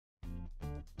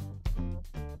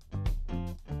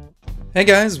Hey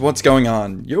guys, what's going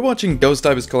on? You're watching Ghost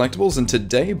Ibis Collectibles, and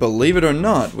today, believe it or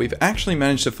not, we've actually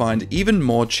managed to find even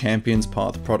more Champions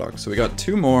Path products. So we got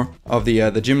two more of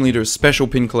the Gym Leader's special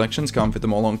pin collections, can't fit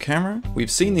them all on camera. We've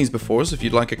seen these before, so if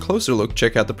you'd like a closer look,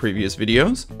 check out the previous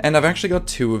videos. And I've actually got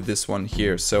two of this one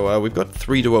here, so we've got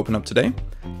three to open up today.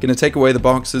 Gonna take away the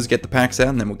boxes, get the packs out,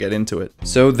 and then we'll get into it.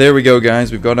 So there we go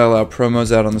guys, we've got all our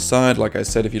promos out on the side. Like I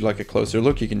said, if you'd like a closer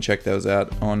look, you can check those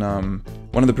out on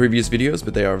one of the previous videos,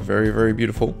 but they are very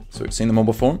beautiful. So we've seen them all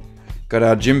before. Got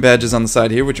our gym badges on the side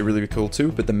here, which are really cool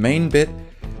too, but the main bit,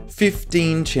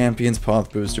 15 Champions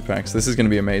Path booster packs. This is gonna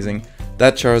be amazing.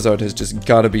 That Charizard has just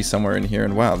gotta be somewhere in here,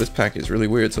 and wow, this pack is really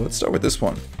weird, so let's start with this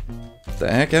one. What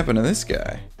the heck happened to this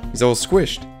guy? He's all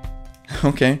squished.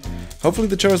 Okay. Hopefully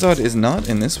the Charizard is not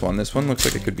in this one. This one looks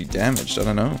like it could be damaged. I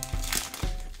don't know.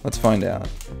 Let's find out.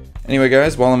 Anyway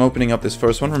guys, while I'm opening up this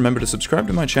first one, remember to subscribe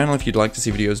to my channel if you'd like to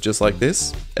see videos just like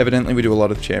this. Evidently we do a lot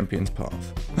of Champions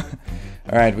Path.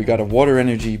 Alright, we got a Water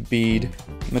Energy, Bead,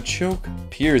 Machoke,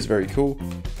 Piers, very cool,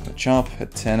 Machop,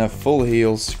 Hatena, Full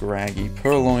Heal, Scraggy,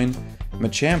 Purloin,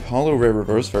 Machamp Holo Rare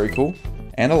Reverse, very cool,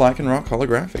 and a Lycanroc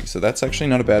holographic, so that's actually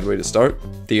not a bad way to start.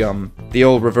 The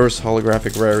old reverse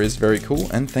holographic rare is very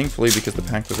cool, and thankfully, because the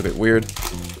pack was a bit weird,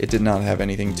 it did not have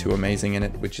anything too amazing in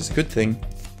it, which is a good thing,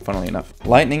 funnily enough.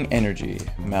 Lightning Energy,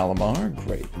 Malamar,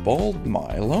 Great Ball,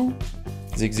 Milo,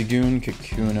 Zigzagoon,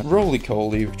 Kakuna,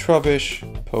 Roly-Coly,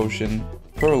 Trubbish, Potion,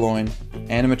 Purloin,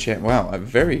 and a Machamp. Wow, a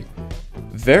very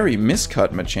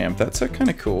miscut Machamp. That's kind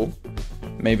of cool.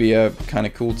 Maybe kind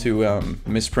of cool to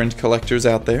misprint collectors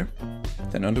out there.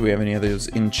 Don't know, do we have any of those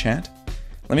in chat?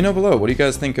 Let me know below, what do you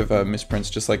guys think of misprints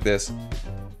just like this?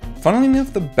 Funnily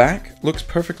enough, the back looks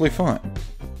perfectly fine,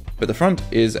 but the front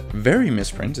is very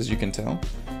misprint, as you can tell.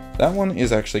 That one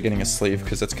is actually getting a sleeve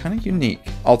because it's kind of unique.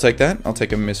 I'll take that. I'll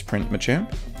take a misprint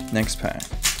Machamp. Next pack.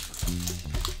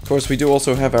 Of course, we do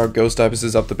also have our Ghost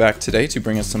Ibises up the back today to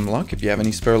bring us some luck. If you have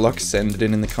any spare luck, send it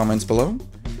in the comments below.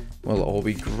 Will all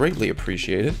be greatly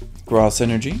appreciated. Grass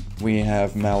Energy, we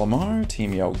have Malamar,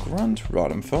 Team Yell Grunt,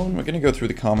 Rodham Phone. We're going to go through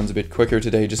the commons a bit quicker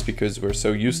today just because we're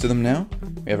so used to them now.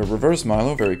 We have a Reverse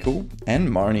Milo, very cool, and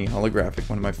Marnie Holographic,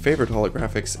 one of my favorite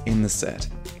holographics in the set.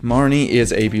 Marnie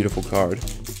is a beautiful card.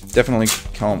 Definitely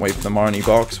can't wait for the Marnie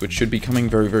box, which should be coming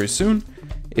very soon,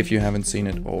 if you haven't seen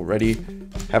it already.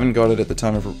 Haven't got it at the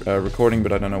time of recording,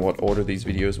 but I don't know what order these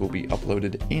videos will be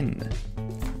uploaded in.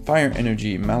 Fire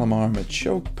Energy, Malamar,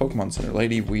 Machoke, Pokemon Center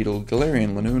Lady, Weedle,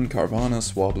 Galarian Lanoon, Carvana,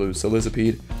 Swablu,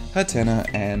 Silisipede, Hatena,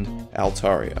 and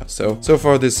Altaria. So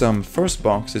far this first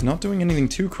box is not doing anything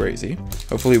too crazy.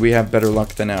 Hopefully we have better luck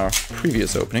than our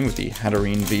previous opening with the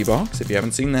Hatterene V-Box. If you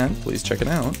haven't seen that, please check it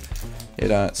out.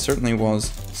 It certainly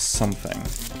was something.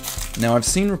 Now I've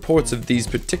seen reports of these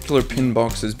particular pin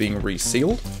boxes being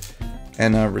resealed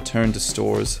and returned to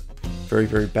stores.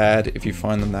 Very bad if you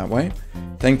find them that way.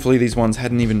 Thankfully these ones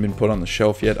hadn't even been put on the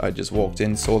shelf yet. I just walked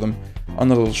in, saw them on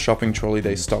the little shopping trolley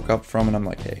they stock up from, and I'm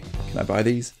like, hey, can I buy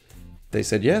these? They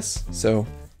said yes, so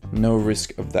no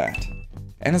risk of that.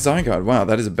 And a Zygarde, wow,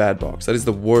 that is a bad box. That is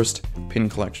the worst pin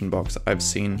collection box I've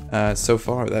seen so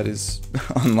far. That is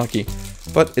unlucky,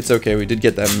 but it's okay. We did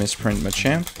get that misprint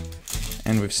Machamp,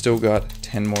 and we've still got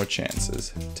 10 more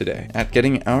chances today at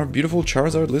getting our beautiful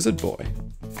Charizard Lizard Boy.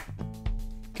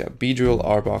 Got Beedrill,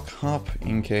 Arbok, Hop,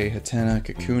 Inkay, Hatena,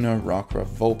 Kakuna, Rockruff,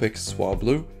 Vulpix,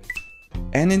 Swablu,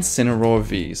 and Incineroar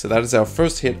V. So that is our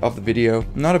first hit of the video.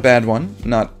 Not a bad one,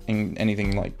 not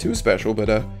anything like too special,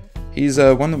 but he's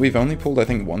one that we've only pulled I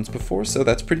think once before, so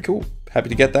that's pretty cool. Happy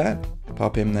to get that.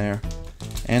 Pop him there.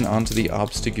 And onto the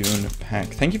Obstagoon pack.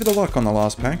 Thank you for the luck on the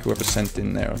last pack, whoever sent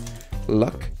in their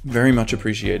luck. Very much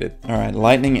appreciated. Alright,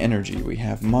 Lightning Energy. We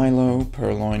have Milo,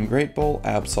 Purloin, Great Ball,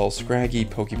 Absol, Scraggy,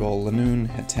 Pokeball, Lanoon,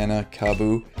 Hatena,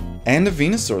 Kabu, and a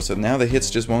Venusaur, so now the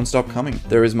hits just won't stop coming.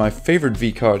 There is my favorite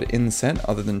V card in the set,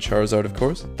 other than Charizard of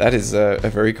course. That is a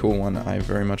very cool one. I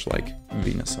very much like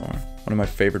Venusaur. One of my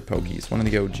favorite Pokies, one of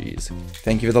the OGs.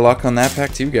 Thank you for the luck on that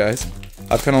pack too, guys.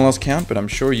 I've kind of lost count, but I'm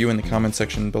sure you in the comment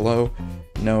section below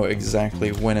know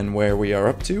exactly when and where we are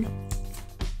up to.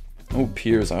 Oh,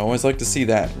 Piers, I always like to see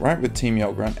that. Right with Team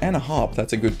Yell Grunt and a Hop,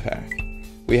 that's a good pack.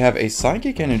 We have a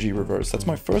Psychic Energy Reverse, that's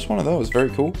my first one of those, very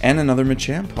cool. And another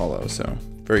Machamp Holo, so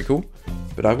very cool.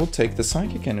 But I will take the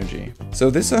Psychic Energy. So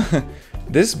this,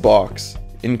 this box,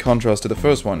 in contrast to the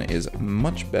first one, is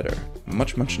much better.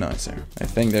 Much nicer. I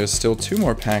think there's still 2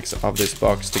 more packs of this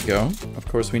box to go. Of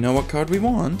course, we know what card we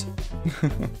want.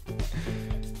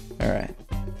 Alright.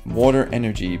 Water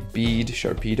Energy, Bead,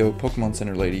 Sharpedo, Pokemon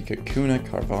Center Lady, Kakuna,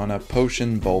 Carvana,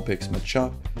 Potion, Vulpix,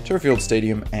 Machop, Turffield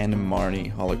Stadium, and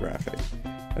Marnie Holographic.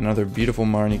 Another beautiful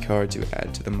Marnie card to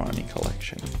add to the Marnie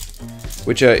collection.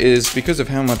 Which is, because of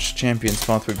how much Champions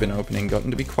Path we've been opening,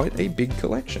 gotten to be quite a big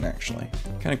collection actually.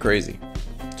 Kinda crazy.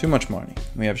 Too much Marnie.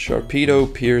 We have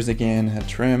Sharpedo, Piers again,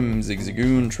 Hattrem,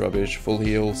 Zigzagoon, Trubbish, Full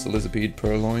Heal, Silisipede,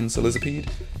 Purloin, Silisipede,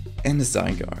 and a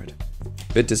Zygarde.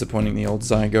 Bit disappointing the old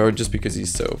Zygarde just because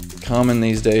he's so common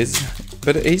these days,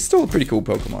 but he's still a pretty cool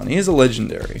Pokemon. He is a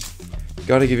legendary.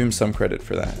 Gotta give him some credit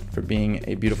for that, for being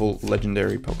a beautiful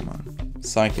legendary Pokemon.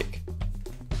 Psychic.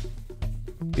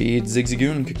 Bead,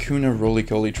 Zigzagoon, Kakuna,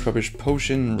 Roly-Poly, Trubbish,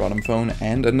 Potion, Rotom-Phone,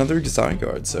 and another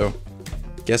Zygarde, so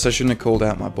guess I shouldn't have called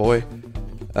out my boy.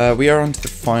 We are on to the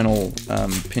final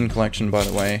pin collection, by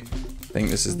the way. I think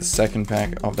this is the second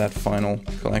pack of that final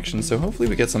collection, so hopefully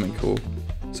we get something cool.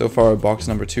 So far, box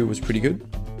number 2 was pretty good.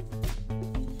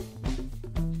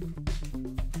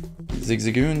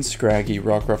 Zigzagoon, Scraggy,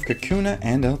 Rockruff, Kakuna,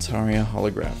 and Altaria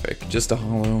holographic. Just a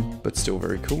holo, but still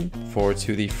very cool. Forward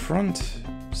to the front,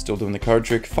 still doing the card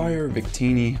trick. Fire,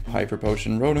 Victini, Hyper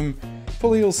Potion, Rotom,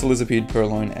 Full Heal, Silisipede,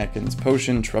 Purloin, Ekans,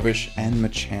 Potion, Trubbish, and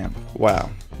Machamp. Wow.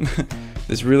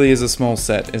 This really is a small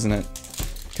set, isn't it?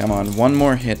 Come on, one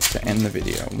more hit to end the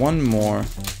video. One more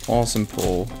awesome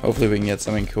pull. Hopefully we can get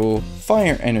something cool.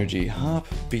 Fire Energy, Hop,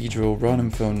 Beedrill,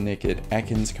 Rotom-Phone, Nickit,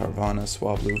 Ekans, Carvana,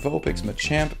 Swablu, Vulpix,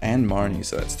 Machamp, and Marnie.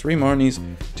 So that's 3 Marnies,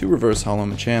 2 reverse holo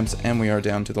Machamps, and we are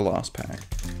down to the last pack.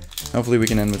 Hopefully we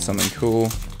can end with something cool.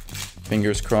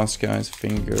 Fingers crossed, guys.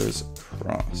 Fingers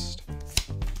crossed.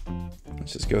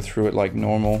 Let's just go through it like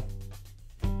normal.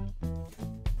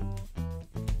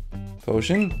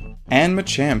 Potion and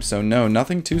Machamp, so no,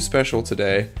 nothing too special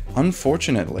today,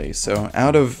 unfortunately. So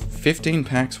out of 15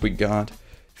 packs we got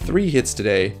 3 hits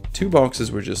today, 2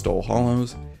 boxes were just all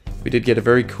holos. We did get a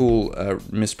very cool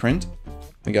misprint.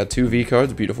 We got 2 V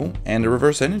cards, beautiful, and a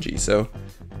reverse energy, so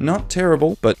not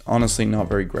terrible, but honestly not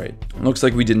very great. Looks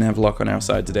like we didn't have luck on our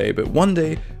side today, but one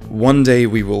day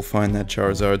we will find that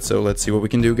Charizard, so let's see what we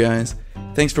can do, guys.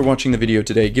 Thanks for watching the video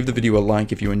today. Give the video a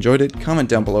like if you enjoyed it, comment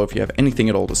down below if you have anything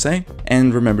at all to say,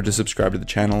 and remember to subscribe to the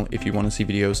channel if you want to see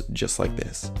videos just like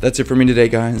this. That's it for me today,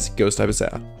 guys. Ghost Ibis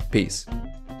out. Peace.